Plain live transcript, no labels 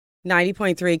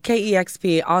90.3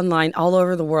 KEXP, online all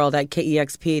over the world at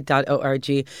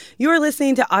kexp.org. You are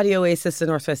listening to Audio Oasis, the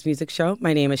Northwest Music Show.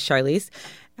 My name is Charlize.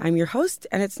 I'm your host,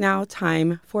 and it's now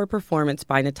time for a performance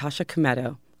by Natasha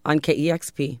Cometto on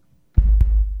KEXP.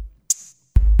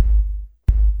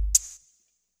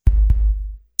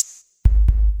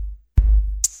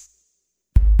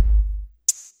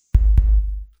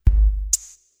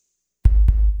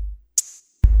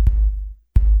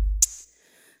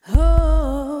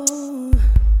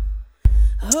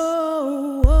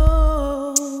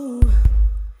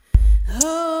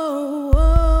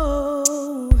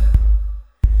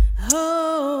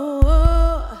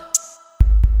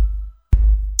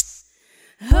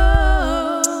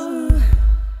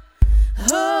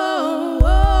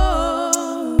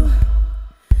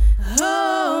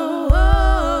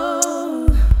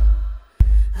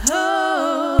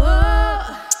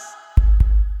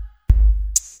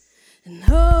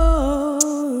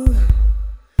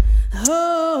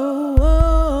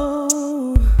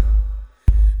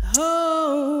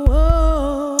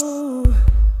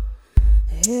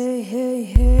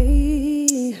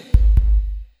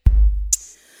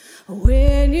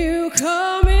 When you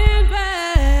coming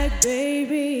back,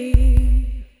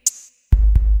 baby?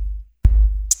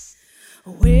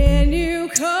 When you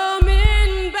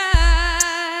coming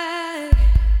back?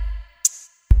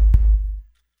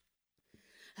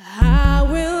 I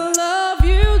will love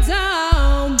you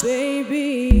down,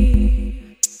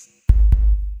 baby.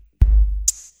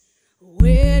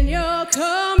 When you're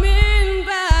coming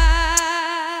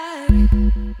back,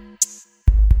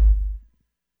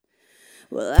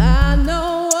 well, I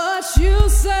know what you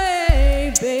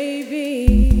say,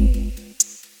 baby,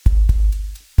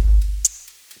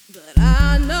 but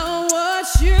I know what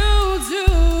you do.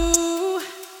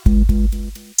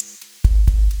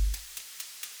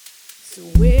 So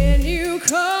when you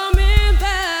coming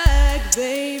back,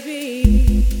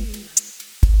 baby,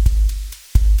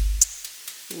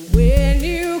 when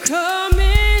you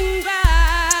coming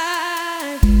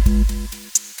back,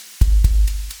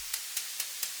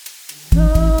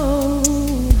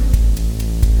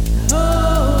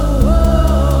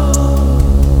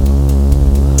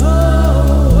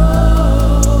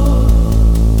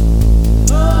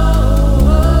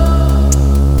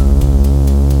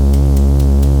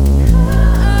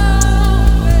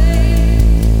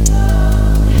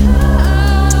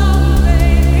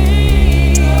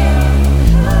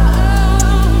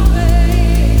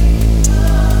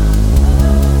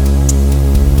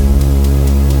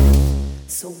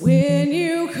 so when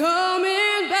you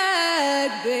coming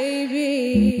back,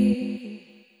 baby,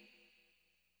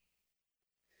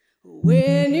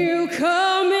 when you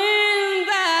coming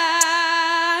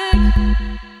back,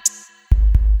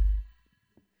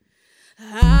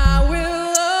 I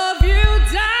will love you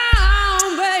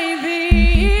down, baby.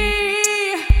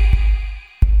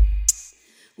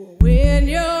 When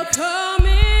you're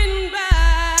coming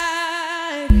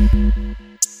back,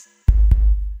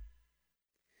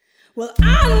 well,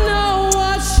 I know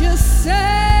what you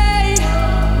say,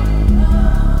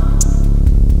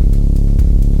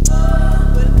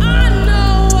 but I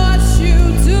know what you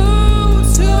do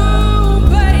too,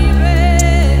 baby.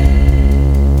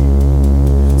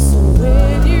 So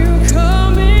when you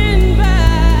coming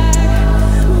back,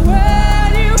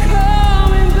 when you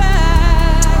coming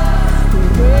back,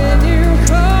 when you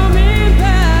coming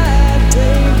back,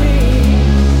 baby.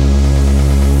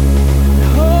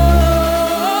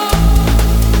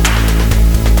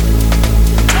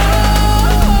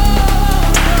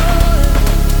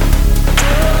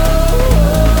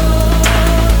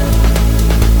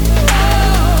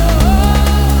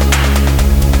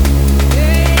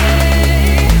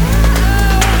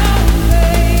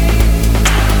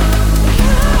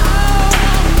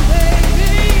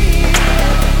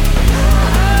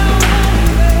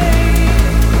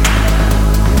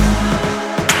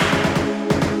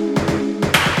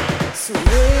 So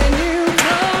when you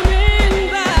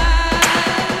coming back,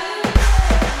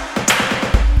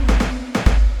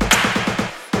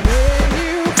 when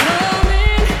you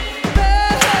coming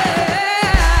back,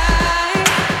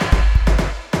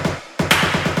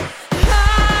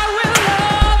 I will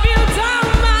love you down,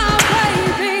 my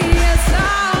baby, yes I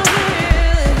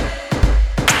will.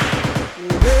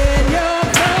 When you're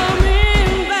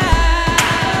coming back.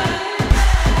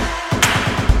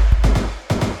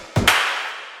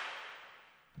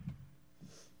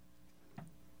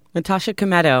 Natasha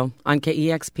Cometto on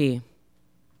KEXP.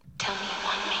 Tell me you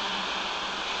want me.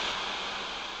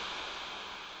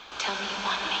 Tell me you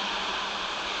want me.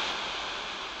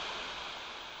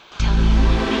 Tell me you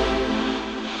want me.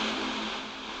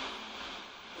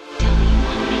 Tell me you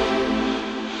want me.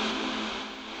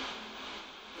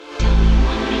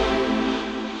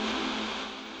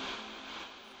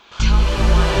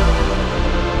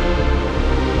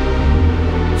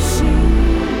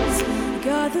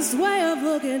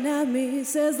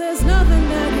 there's nothing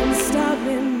that can stop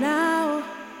me now.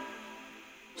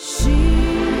 She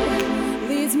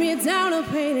leads me down a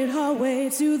painted hallway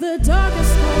to the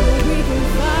darkest hole that we can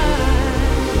find.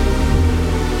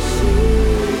 She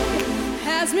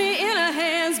has me in her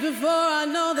hands before I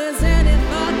know there's any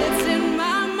thought that's in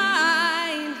my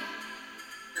mind.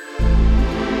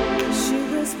 She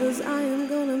whispers, I am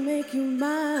gonna make you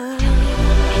mine.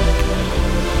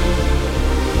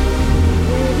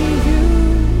 Baby, you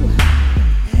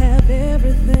have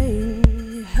everything,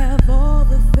 you have all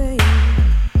the things.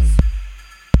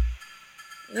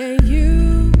 And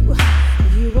you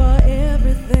are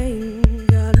everything,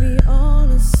 got me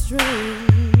on a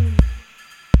string.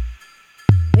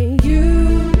 And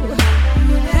you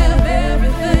have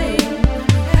everything,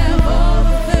 have all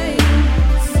the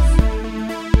things.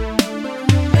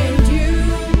 And you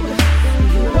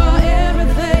are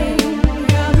everything,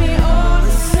 got me on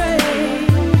a string.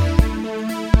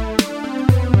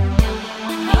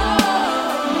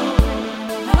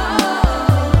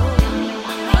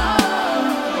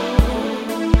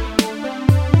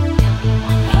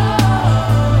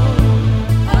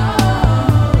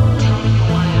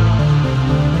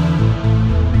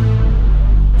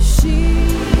 She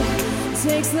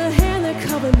takes the hand that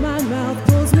covered my mouth,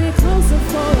 pulls me closer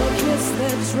for a kiss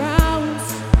that drowns.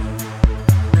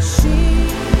 She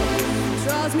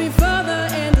draws me further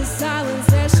into silence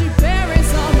as she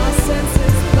buries all my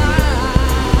senses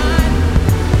blind.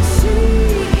 She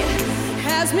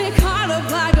has me caught up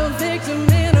like a victim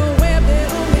in a web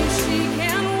that only she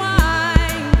can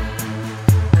wind.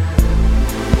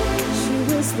 She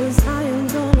whispers, I am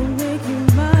gonna make you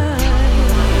mine.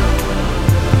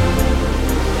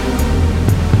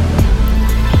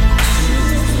 She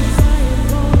whispers, I am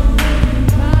gonna make you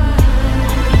mine.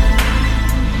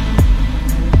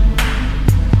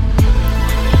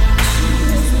 She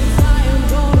whispers, I am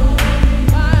gonna make you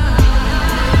mine.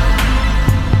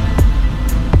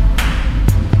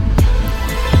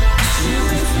 She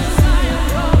whispers, I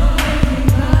am gonna make you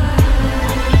mine.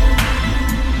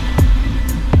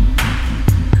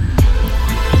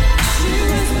 She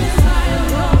whispers, I am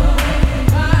gonna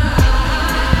make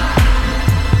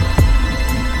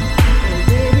you mine.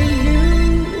 Baby,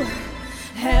 you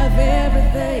have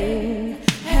everything,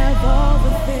 have all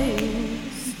the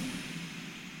things.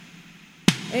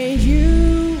 And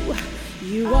you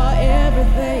are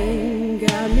everything,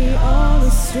 got me on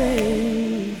a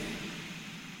string.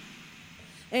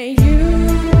 And you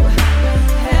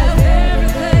have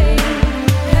everything,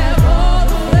 have all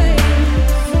the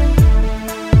things.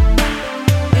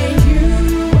 And you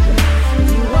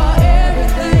are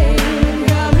everything,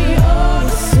 got me on a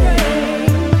string.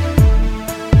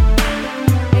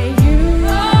 And you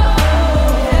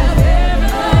have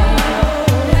everything,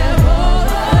 have all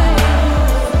the things.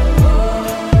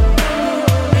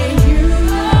 And you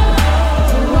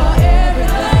are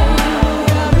everything,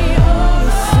 got me on a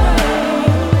string.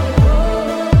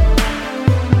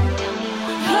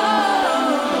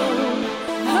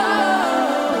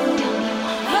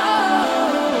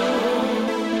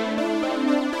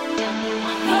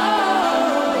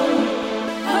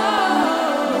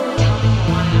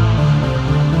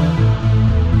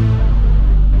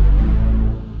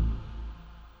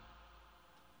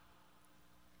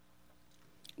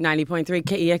 .3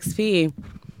 KEXP.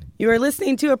 You are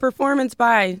listening to a performance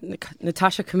by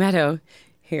Natasha Cometto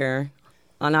here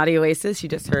on Audio Oasis. You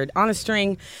just heard On a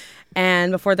String,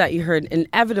 and before that you heard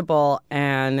Inevitable,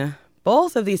 and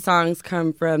both of these songs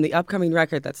come from the upcoming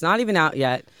record that's not even out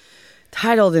yet,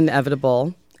 titled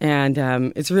Inevitable. And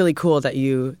it's really cool that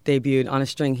you debuted On a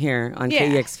String here on Yeah.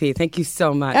 KEXP. Thank you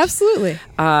so much. Absolutely.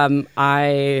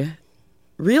 I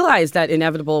realized that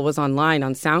Inevitable was online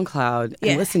on SoundCloud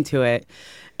and Yeah. listened to it.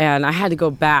 And I had to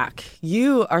go back.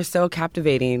 You are so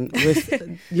captivating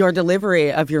with your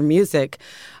delivery of your music.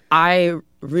 I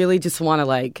really just want to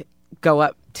like go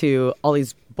up to all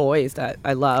these boys that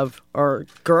I love or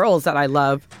girls that I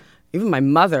love, even my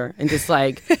mother, and just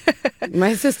like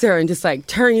my sister, and just like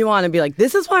turn you on and be like,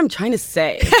 this is what I'm trying to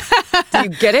say. Do you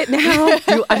get it now?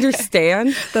 Do you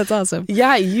understand? That's awesome.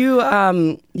 Yeah, you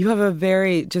have a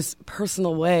very just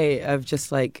personal way of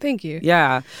just like. Thank you.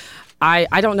 Yeah,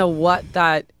 I don't know what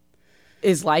that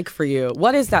is like for you.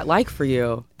 What is that like for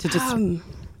you to just?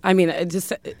 I mean,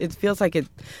 it feels like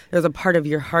there's a part of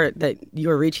your heart that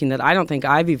you're reaching that I don't think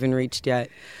I've even reached yet.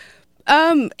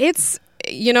 It's,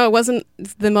 it wasn't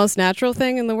the most natural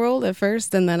thing in the world at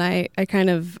first, and then I kind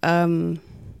of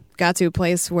got to a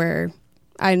place where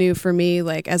I knew for me,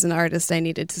 like as an artist, I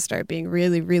needed to start being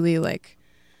really, really like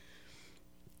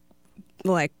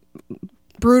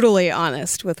brutally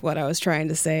honest with what I was trying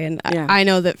to say. And Yeah. I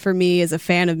know that for me as a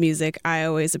fan of music, I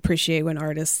always appreciate when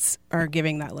artists are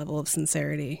giving that level of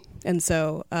sincerity. And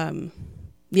so,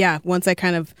 once I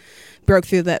kind of broke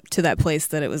through to that place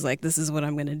that it was like, this is what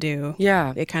I'm going to do.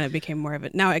 Yeah. It kind of became more of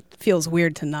it. Now it feels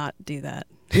weird to not do that.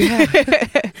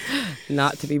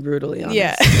 Not to be brutally honest.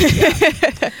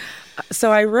 Yeah.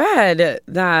 So I read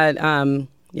that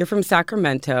you're from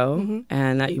Sacramento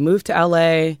and that you moved to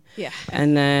LA. Yeah.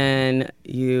 And then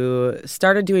you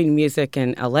started doing music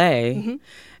in LA.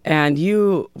 And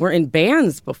you were in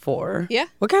bands before. Yeah.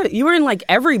 You were in like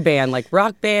every band, like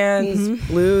rock bands,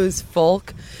 blues,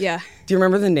 folk. Yeah. Do you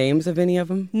remember the names of any of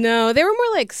them? No, they were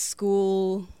more like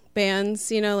school bands,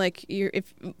 like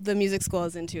if the music school I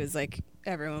was into is like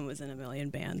everyone was in a million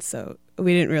bands. So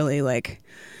we didn't really it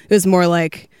was more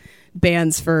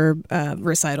bands for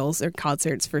recitals or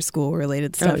concerts for school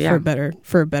related stuff lacking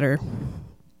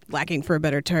for a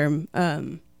better term.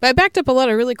 But I backed up a lot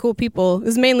of really cool people. It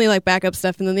was mainly backup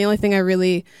stuff. And then the only thing I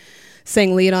really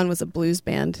sang lead on was a blues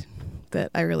band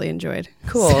that I really enjoyed.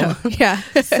 Cool. So, yeah.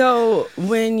 So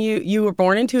when you were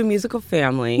born into a musical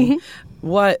family,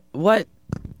 what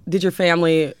did your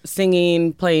family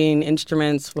singing, playing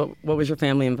instruments? What was your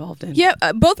family involved in? Yeah,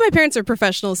 both my parents are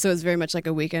professionals, so it's very much like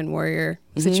a weekend warrior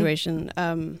situation.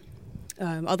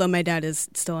 Although my dad is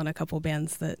still in a couple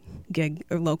bands that gig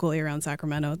locally around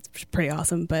Sacramento. It's pretty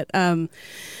awesome. But it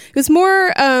was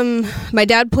more, my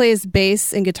dad plays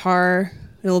bass and guitar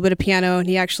and a little bit of piano. And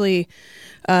he actually,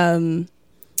 I'm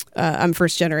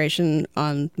first generation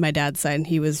on my dad's side. And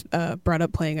he was brought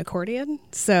up playing accordion.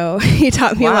 So he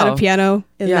taught me a lot of piano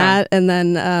in that. And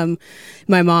then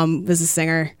my mom was a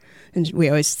singer and we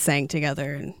always sang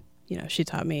together. And, she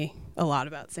taught me a lot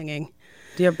about singing.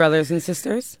 Do you have brothers and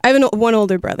sisters? I have one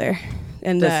older brother.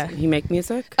 And Does he make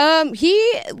music?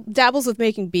 he dabbles with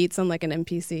making beats on an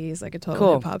MPC. He's like a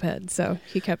total hip hop head. So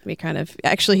he kept me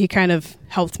he kind of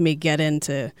helped me get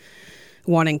into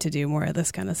wanting to do more of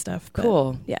this kind of stuff. But,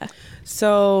 cool. Yeah.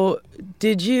 So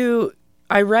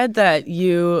I read that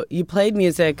you played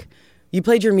music. You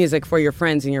played your music for your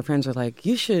friends and your friends were like,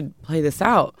 you should play this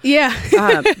out. Yeah.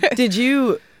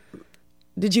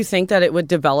 Did you think that it would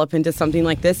develop into something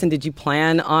like this? And did you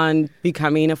plan on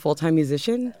becoming a full-time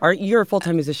musician? You're a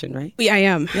full-time musician, right? Yeah, I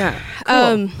am. Yeah.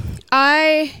 Cool.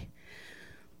 I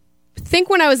think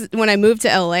when I moved to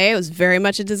LA, it was very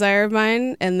much a desire of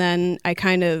mine. And then I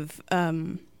kind of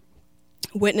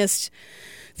witnessed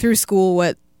through school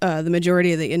what the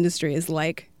majority of the industry is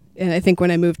like. And I think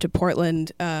when I moved to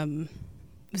Portland,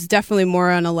 it was definitely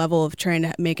more on a level of trying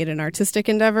to make it an artistic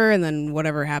endeavor, and then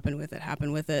whatever happened with it,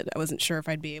 happened with it. I wasn't sure if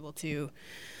I'd be able to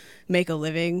make a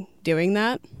living doing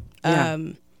that. Yeah.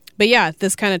 But yeah,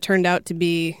 this kind of turned out to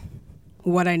be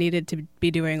what I needed to be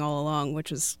doing all along,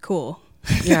 which was cool.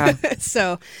 Yeah.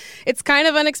 So it's kind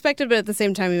of unexpected, but at the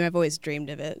same time, I've always dreamed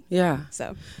of it. Yeah.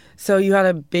 So you had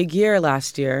a big year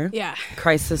last year. Yeah.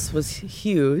 Crisis was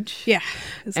huge. Yeah.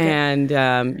 It was good.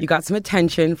 And you got some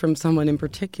attention from someone in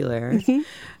particular,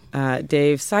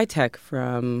 Dave Sitek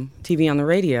from TV on the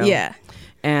Radio. Yeah.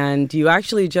 And you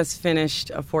actually just finished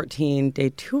a 14-day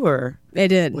tour. I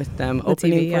did. With them, The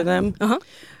opening TV, for them.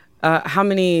 Uh-huh. How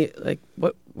many,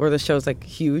 what were the shows,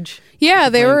 huge? Yeah,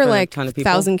 they Playing were for a ton of people?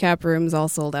 1,000 cap rooms all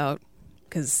sold out.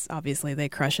 Because obviously they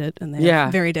crush it and they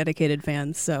have very dedicated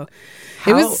fans. So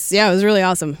it was really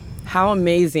awesome. How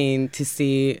amazing to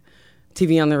see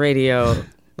TV on the Radio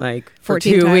for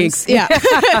 14 2 times. weeks. Yeah,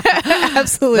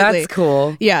 absolutely. That's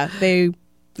cool. Yeah,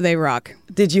 they rock.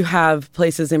 Did you have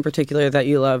places in particular that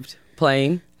you loved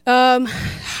playing?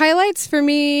 Highlights for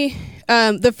me,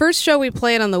 the first show we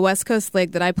played on the West Coast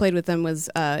Lake that I played with them was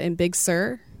in Big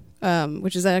Sur.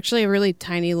 Which is actually a really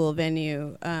tiny little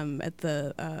venue at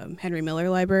the Henry Miller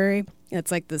Library.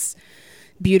 It's this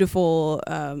beautiful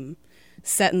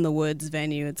set in the woods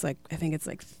venue. It's I think it's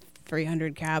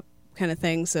 300 cap kind of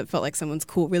thing. So it felt like someone's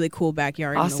really cool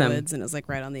backyard in the woods, and it was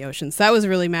right on the ocean. So that was a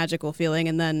really magical feeling.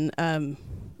 And then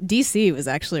DC was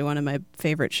actually one of my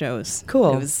favorite shows.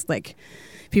 Cool. It was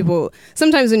people,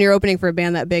 sometimes when you're opening for a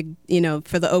band that big,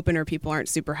 for the opener, people aren't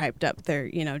super hyped up.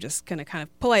 They're, just going to kind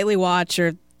of politely watch,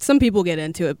 or some people get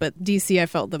into it, but DC, I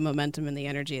felt the momentum and the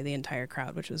energy of the entire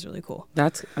crowd, which was really cool.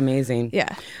 That's amazing.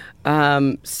 Yeah.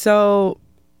 So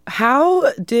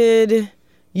how did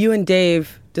you and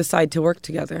Dave decide to work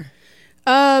together?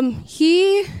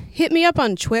 He hit me up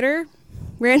on Twitter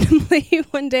randomly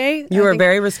one day. You were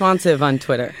very responsive on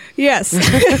Twitter. Yes,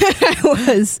 I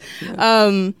was.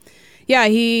 Yeah,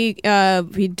 he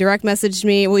direct messaged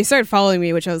me. Well, he started following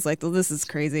me, which I was like, well, this is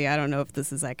crazy. I don't know if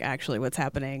this is actually what's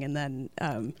happening. And then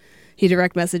he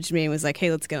direct messaged me and was like,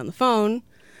 hey, let's get on the phone.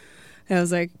 And I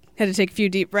was like, had to take a few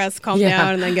deep breaths, calm Yeah.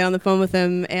 down, and then get on the phone with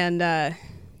him. And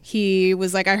he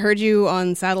was like, I heard you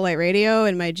on satellite radio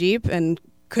in my Jeep and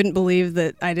couldn't believe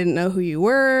that I didn't know who you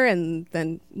were. And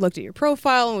then looked at your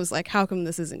profile and was like, how come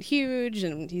this isn't huge?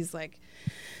 And he's like,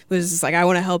 was just like, I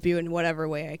want to help you in whatever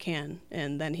way I can.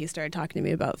 And then he started talking to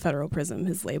me about Federal Prism,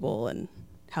 his label, and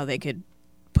how they could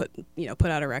put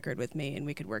out a record with me and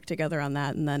we could work together on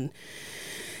that. And then,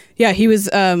 yeah, he was,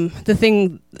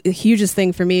 the hugest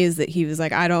thing for me is that he was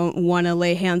like, I don't want to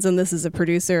lay hands on this as a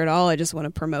producer at all. I just want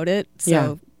to promote it. So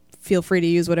Yeah. feel free to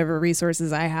use whatever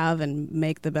resources I have and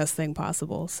make the best thing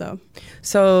possible. So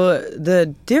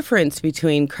the difference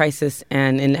between Crisis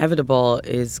and Inevitable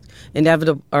is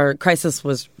Crisis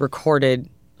was recorded.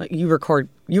 Like you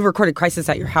recorded Crisis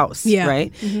at your house, Yeah.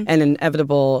 right? Mm-hmm. And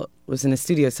Inevitable was in a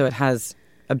studio, so it has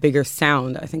a bigger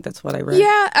sound. I think that's what I read.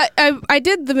 yeah, I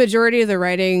did the majority of the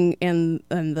writing and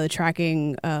the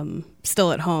tracking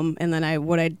still at home, and then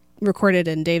what I recorded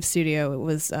in Dave's studio, it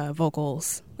was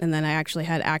vocals, and then I actually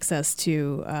had access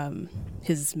to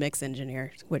his mix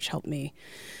engineer, which helped me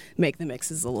make the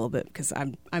mixes a little bit because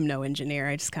I'm no engineer.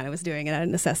 I just kind of was doing it out of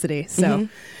necessity. So,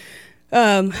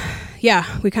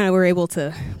 yeah, we kind of were able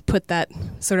to put that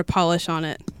sort of polish on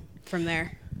it from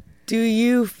there. Do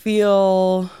you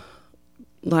feel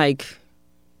like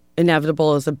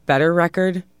Inevitable is a better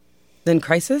record than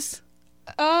Crisis?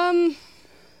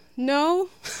 No,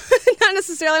 not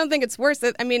necessarily. I don't think it's worse.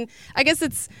 I mean, I guess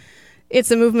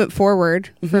it's a movement forward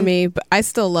for me, but I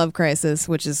still love Crisis,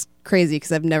 which is crazy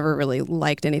because I've never really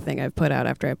liked anything I've put out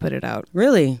after I put it out.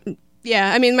 Really?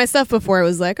 Yeah, I mean, my stuff before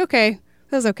was like, okay,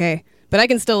 that was okay. But I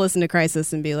can still listen to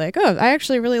Crisis and be like, oh, I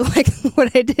actually really like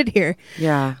what I did here.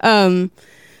 Yeah.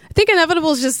 I think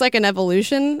Inevitable is just like an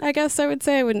evolution, I guess I would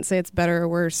say. I wouldn't say it's better or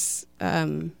worse.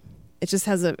 It just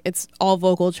has it's all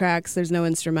vocal tracks. There's no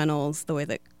instrumentals, the way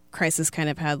that Crisis kind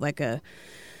of had like a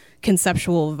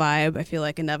conceptual vibe. I feel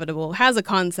like Inevitable has a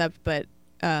concept, but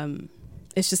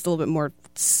it's just a little bit more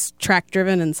track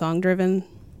driven and song driven,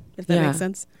 if that makes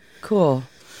sense. Cool.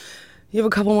 You have a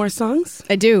couple more songs?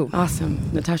 I do.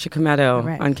 Awesome. Natasha Cometto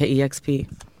right. on KEXP.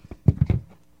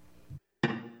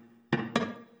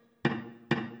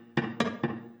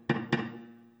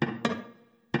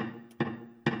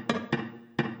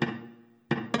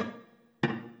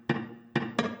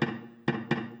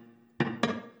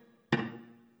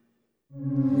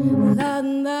 La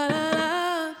la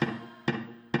la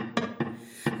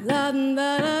la, la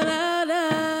la la la,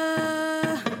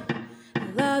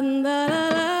 la la la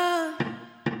la,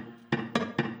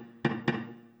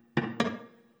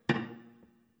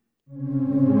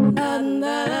 la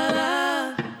la la,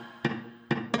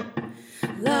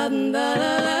 la la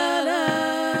la,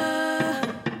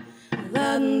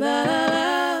 la la la.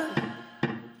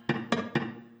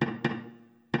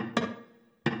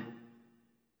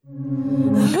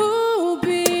 Who'll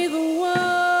be the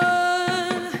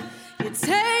one you're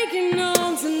taking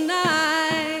on tonight?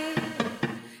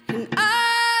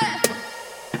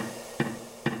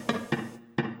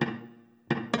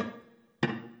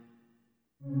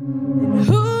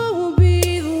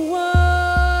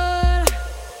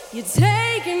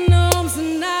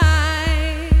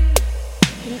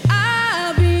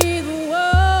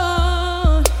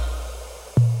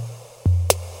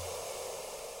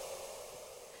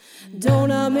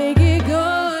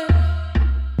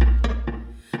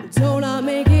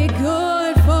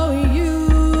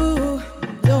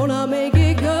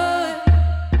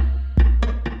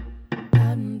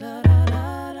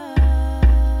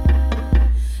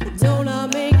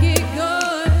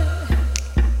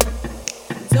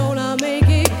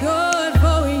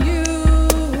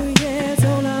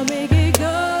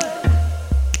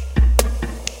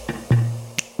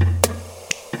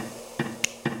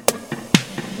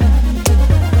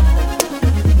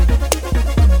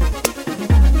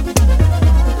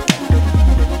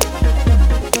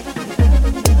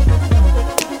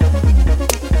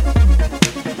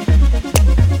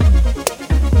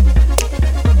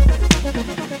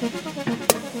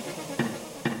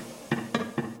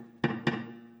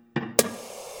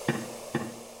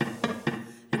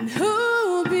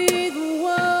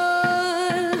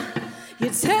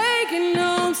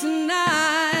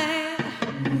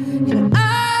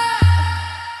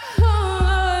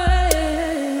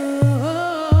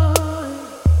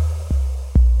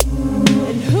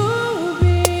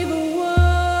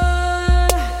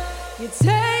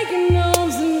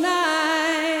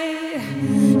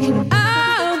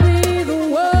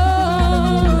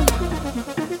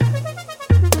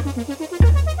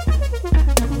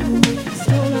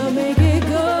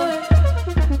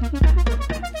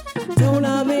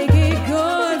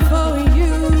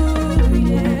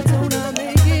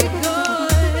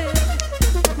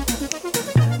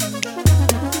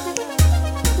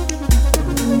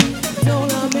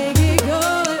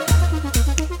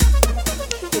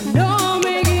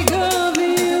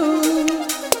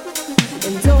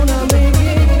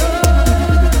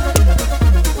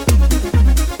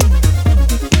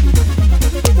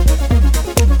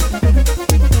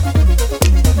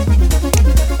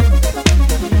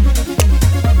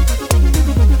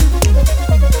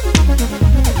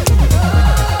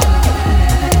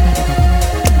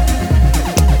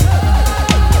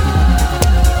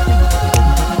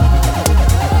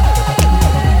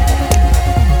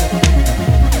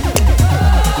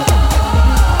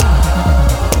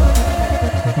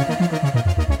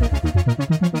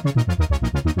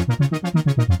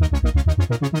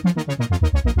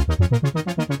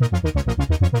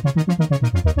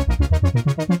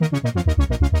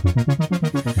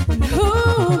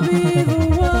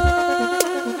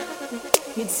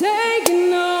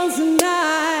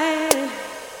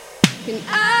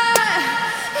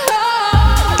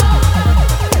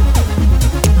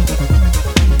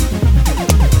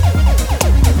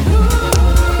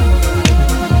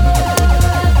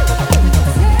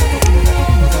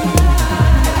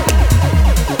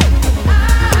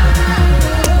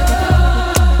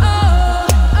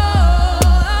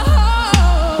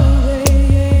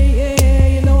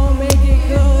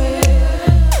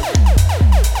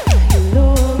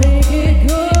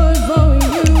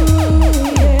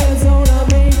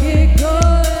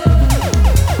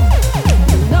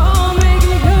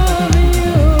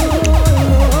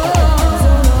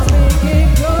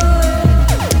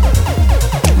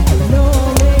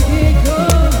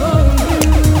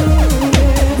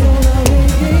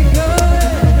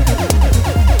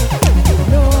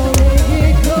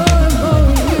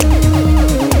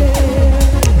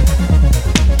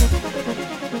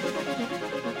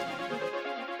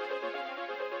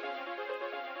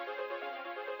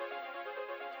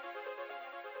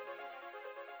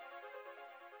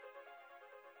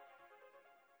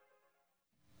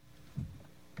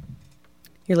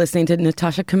 You're listening to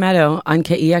Natasha Cometto on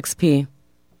KEXP.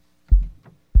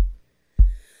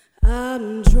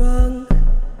 I'm drunk.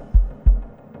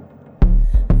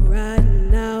 Right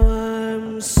now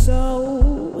I'm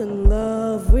so in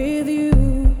love with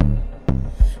you.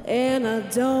 And I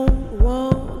don't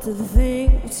want to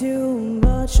think too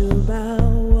much about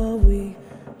what we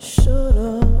should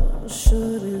or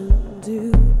shouldn't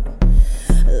do.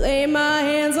 Lay my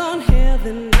hands on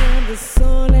heaven and the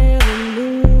sun and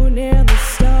the moon and the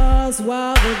stars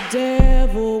while the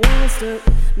devil wants to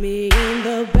me in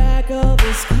the back of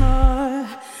his car.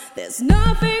 There's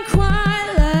nothing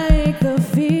quite like the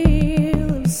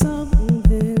feel of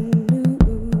something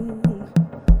new.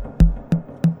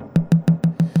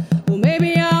 Well,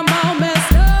 maybe I'm all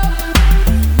messed up.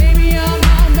 Maybe I'm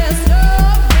all messed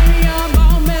up. Maybe I'm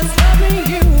all messed up in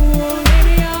you.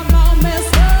 Maybe I'm all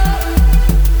messed up.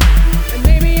 And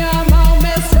maybe I'm all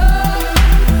messed up.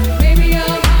 Maybe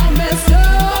I'm all messed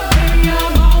up. Maybe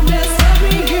I'm all messed up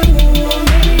in you.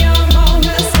 Maybe I'm all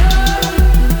messed up.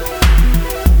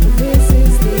 This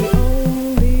is the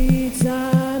only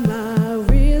time I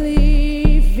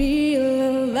really feel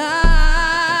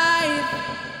alive.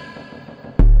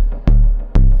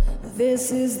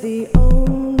 This is the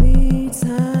only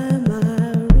time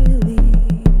I really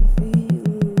feel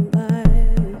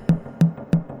alive.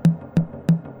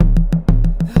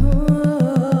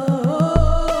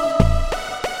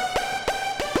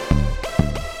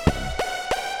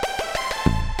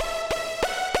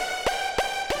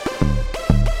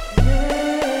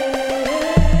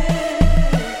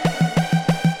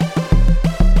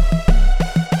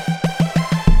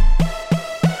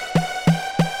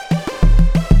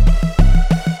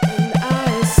 And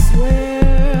I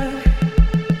swear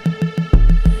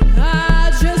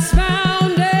I just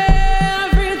found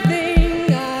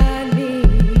everything I need.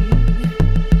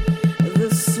 The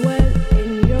sweat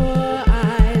in your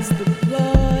eyes, the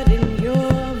blood in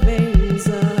your veins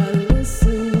are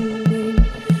listening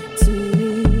to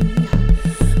me.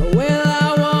 Well,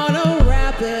 I wanna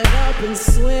wrap it up and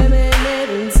swim in it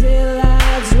until I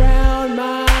drown.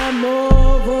 My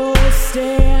moral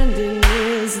standing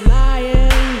is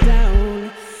lying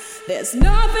down. There's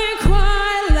nothing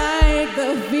quite like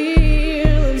the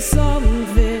feel of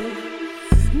something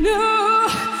new.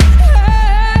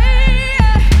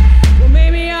 Hey, well,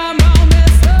 maybe I'm all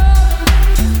messed up.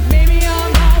 Maybe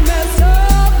I'm all messed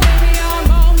up. Maybe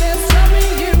I'm all messed up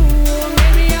in you.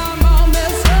 Maybe I'm all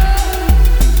messed up.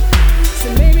 So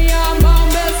maybe I'm all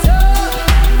messed up.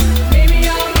 Maybe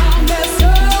I'm all messed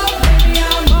up. Maybe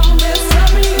I'm all messed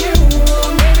up in you.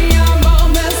 Maybe I'm all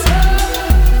messed up.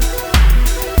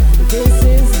 This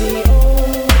is the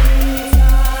only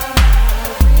time I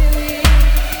really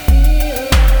feel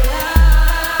alive.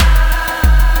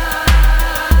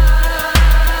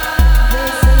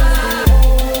 This is the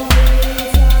only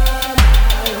time I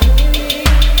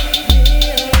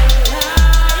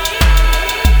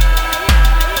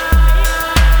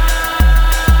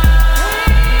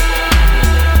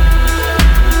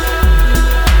really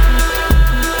feel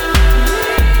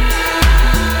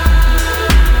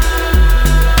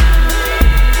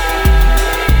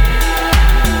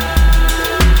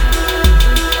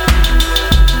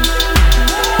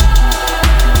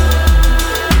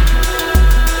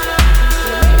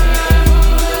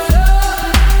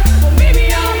Maybe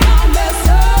I'm all messed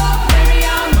up. Maybe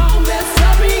I'm all messed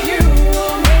up in you.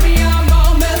 Maybe I'm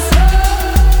all messed up.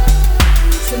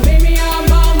 So maybe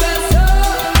I'm all messed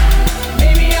up.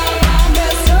 Maybe I'm all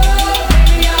messed up.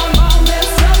 Maybe I'm all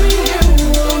messed up in you.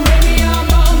 Maybe I'm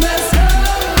all messed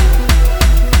up.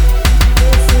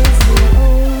 This is the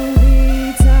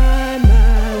only time I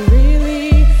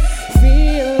really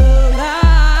feel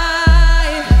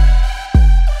alive.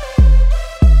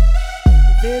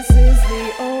 This is the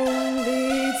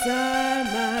only time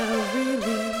I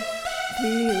really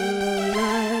feel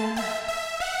alive.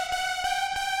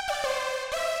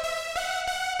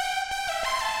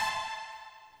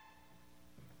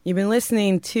 You've been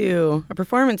listening to a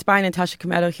performance by Natasha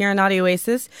Cometto here on Audio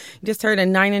Oasis. You just heard a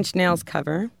Nine Inch Nails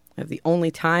cover of The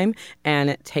Only Time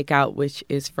and Take Out, which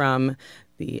is from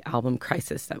the album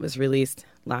Crisis that was released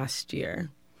last year.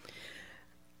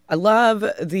 I love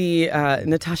the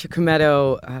Natasha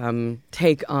Cometto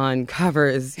take on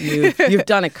covers. You've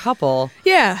done a couple.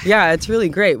 Yeah. Yeah, it's really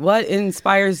great. What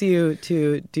inspires you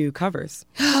to do covers?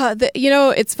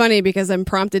 It's funny because I'm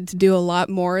prompted to do a lot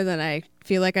more than I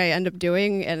feel like I end up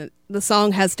doing, and the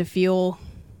song has to feel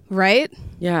right.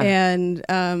 Yeah. And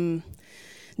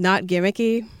not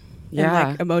gimmicky. Yeah. and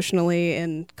like emotionally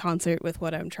in concert with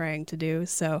what I'm trying to do.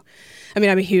 So, I mean,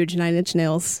 I'm a huge Nine Inch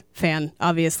Nails fan,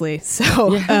 obviously.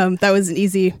 So that was an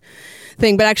easy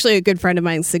thing. But actually, a good friend of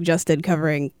mine suggested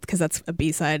covering, because that's a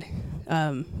B-side.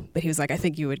 But he was like, I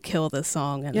think you would kill this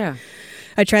song. And Yeah.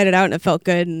 I tried it out and it felt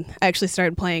good. And I actually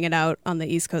started playing it out on the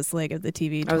East Coast leg of the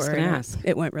TV tour. I was going to and ask.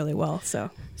 It went really well. So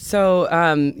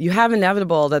You have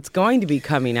Inevitable that's going to be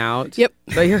coming out. Yep.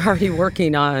 But you're already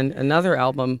working on another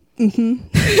album. I'm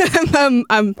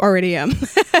already am.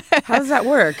 How does that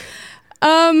work?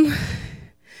 I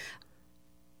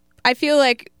feel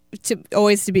like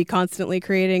to be constantly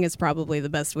creating is probably the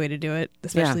best way to do it,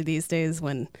 especially these days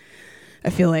when I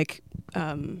feel like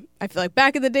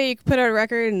back in the day you could put out a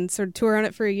record and sort of tour on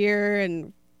it for a year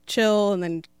and chill and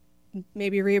then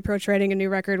maybe reapproach writing a new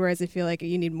record, whereas I feel like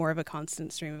you need more of a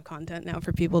constant stream of content now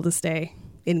for people to stay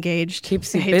engaged.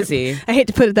 Keeps you busy. I hate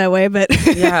to put it that way, but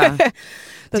Yeah.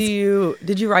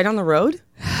 Did you write on the road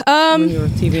when you were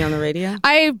TV on the radio?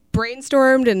 I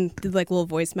brainstormed and did like little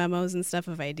voice memos and stuff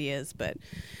of ideas, but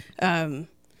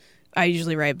I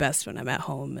usually write best when I'm at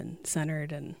home and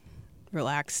centered and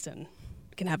relaxed and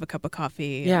can have a cup of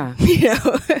coffee. Yeah.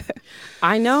 And,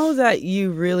 I know that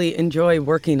you really enjoy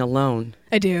working alone.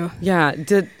 I do. Yeah.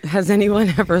 Has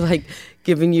anyone ever like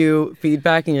given you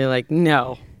feedback and you're like,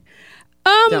 no,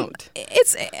 don't?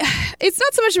 It's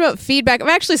not so much about feedback. I've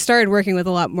actually started working with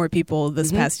a lot more people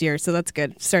this past year, so that's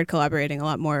good. Started collaborating a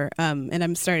lot more, and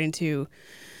I'm starting to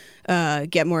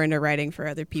get more into writing for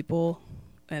other people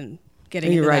and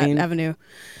getting into that avenue.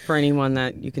 For anyone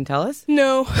that you can tell us?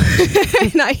 No,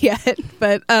 not yet.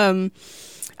 But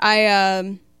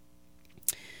I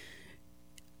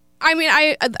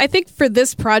think for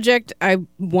this project, I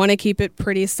want to keep it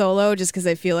pretty solo just because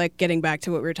I feel like getting back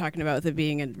to what we were talking about with it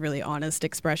being a really honest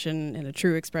expression and a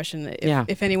true expression.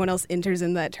 If anyone else enters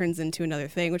in that, turns into another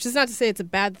thing, which is not to say it's a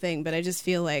bad thing, but I just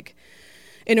feel like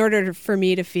in order for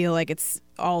me to feel like it's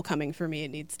all coming from me, it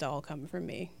needs to all come from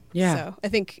me. Yeah. So I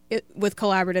think with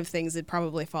collaborative things, it'd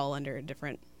probably fall under a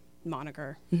different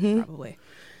moniker, probably.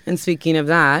 And speaking of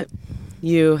that,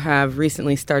 you have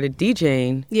recently started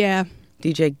DJing. Yeah.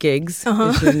 DJ Gigs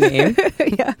is your name.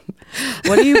 Yeah.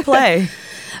 What do you play?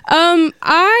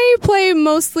 I play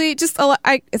mostly just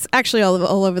it's actually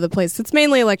all over the place. It's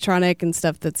mainly electronic and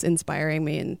stuff that's inspiring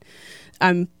me, and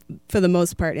I'm for the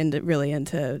most part really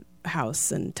into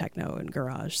house and techno and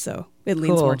garage, so it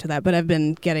leans more to that. But I've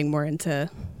been getting more into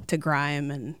grime,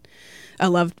 and I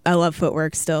love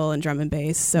footwork still and drum and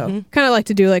bass. So kind of like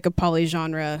to do like a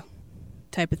polygenre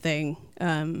type of thing.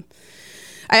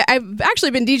 I've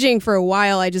actually been DJing for a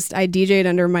while. I DJ'd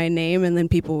under my name, and then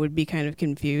people would be kind of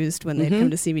confused when they'd come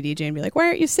to see me DJ and be like, "Why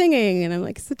aren't you singing?" And I'm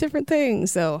like, "It's a different thing."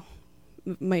 So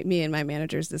me and my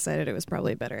managers decided it was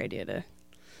probably a better idea to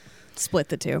split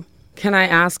the two. Can I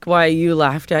ask why you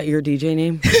laughed at your DJ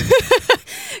name?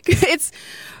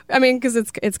 Because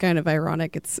it's kind of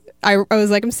ironic. I was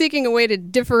like, I'm seeking a way to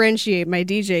differentiate my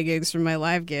DJ gigs from my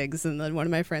live gigs, and then one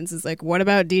of my friends is like, "What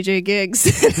about DJ gigs?"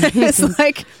 It's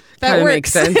like that kind of works.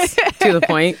 Makes sense to the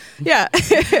point. Yeah.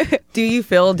 Do you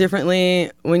feel differently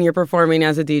when you're performing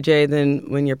as a DJ than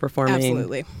when you're performing?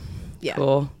 Absolutely. Yeah.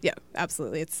 Cool. Yeah,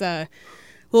 absolutely. It's a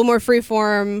little more free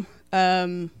form.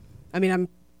 I'm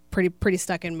pretty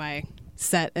stuck in my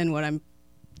set and I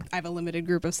have a limited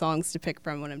group of songs to pick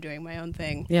from when I'm doing my own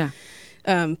thing. Yeah.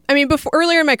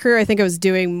 Earlier in my career, I think I was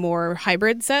doing more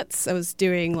hybrid sets. I was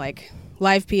doing like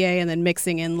live PA and then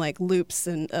mixing in like loops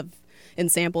and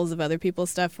samples of other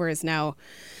people's stuff. Whereas now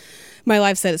my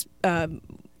live set is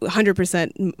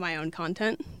 100% my own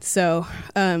content. So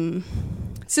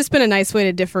it's just been a nice way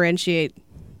to differentiate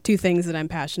two things that I'm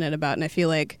passionate about. And I feel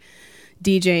like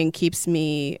DJing keeps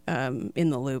me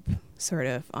in the loop sort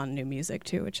of on new music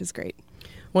too, which is great.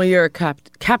 Well, you're a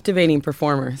captivating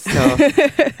performer, so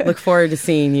look forward to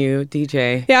seeing you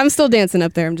DJ. Yeah, I'm still dancing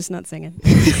up there. I'm just not singing.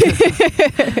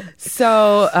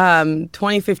 So,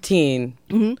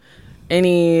 2015,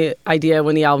 any idea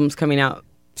when the album's coming out?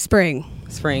 Spring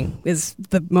is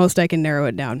the most I can narrow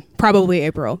it down. Probably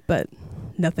April, but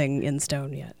nothing in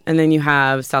stone yet. And then you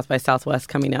have South by Southwest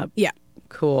coming up. Yeah.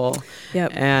 Cool.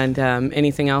 Yep. And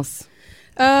anything else?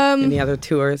 Any other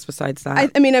tours besides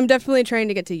that? I'm definitely trying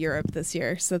to get to Europe this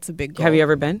year, so that's a big goal. Have you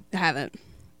ever been? I haven't.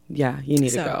 Yeah, you need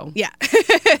to go. Yeah.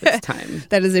 It's time.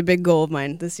 That is a big goal of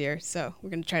mine this year, so we're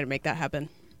going to try to make that happen.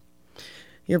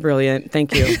 You're brilliant.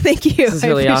 Thank you. Thank you. This is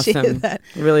really I appreciate awesome. That.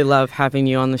 Really love having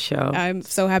you on the show. I'm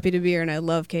so happy to be here, and I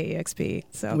love KEXP.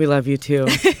 So we love you too.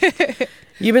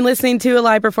 You've been listening to a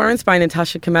live performance by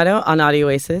Natasha Cometto on Audio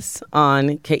Oasis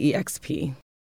on KEXP.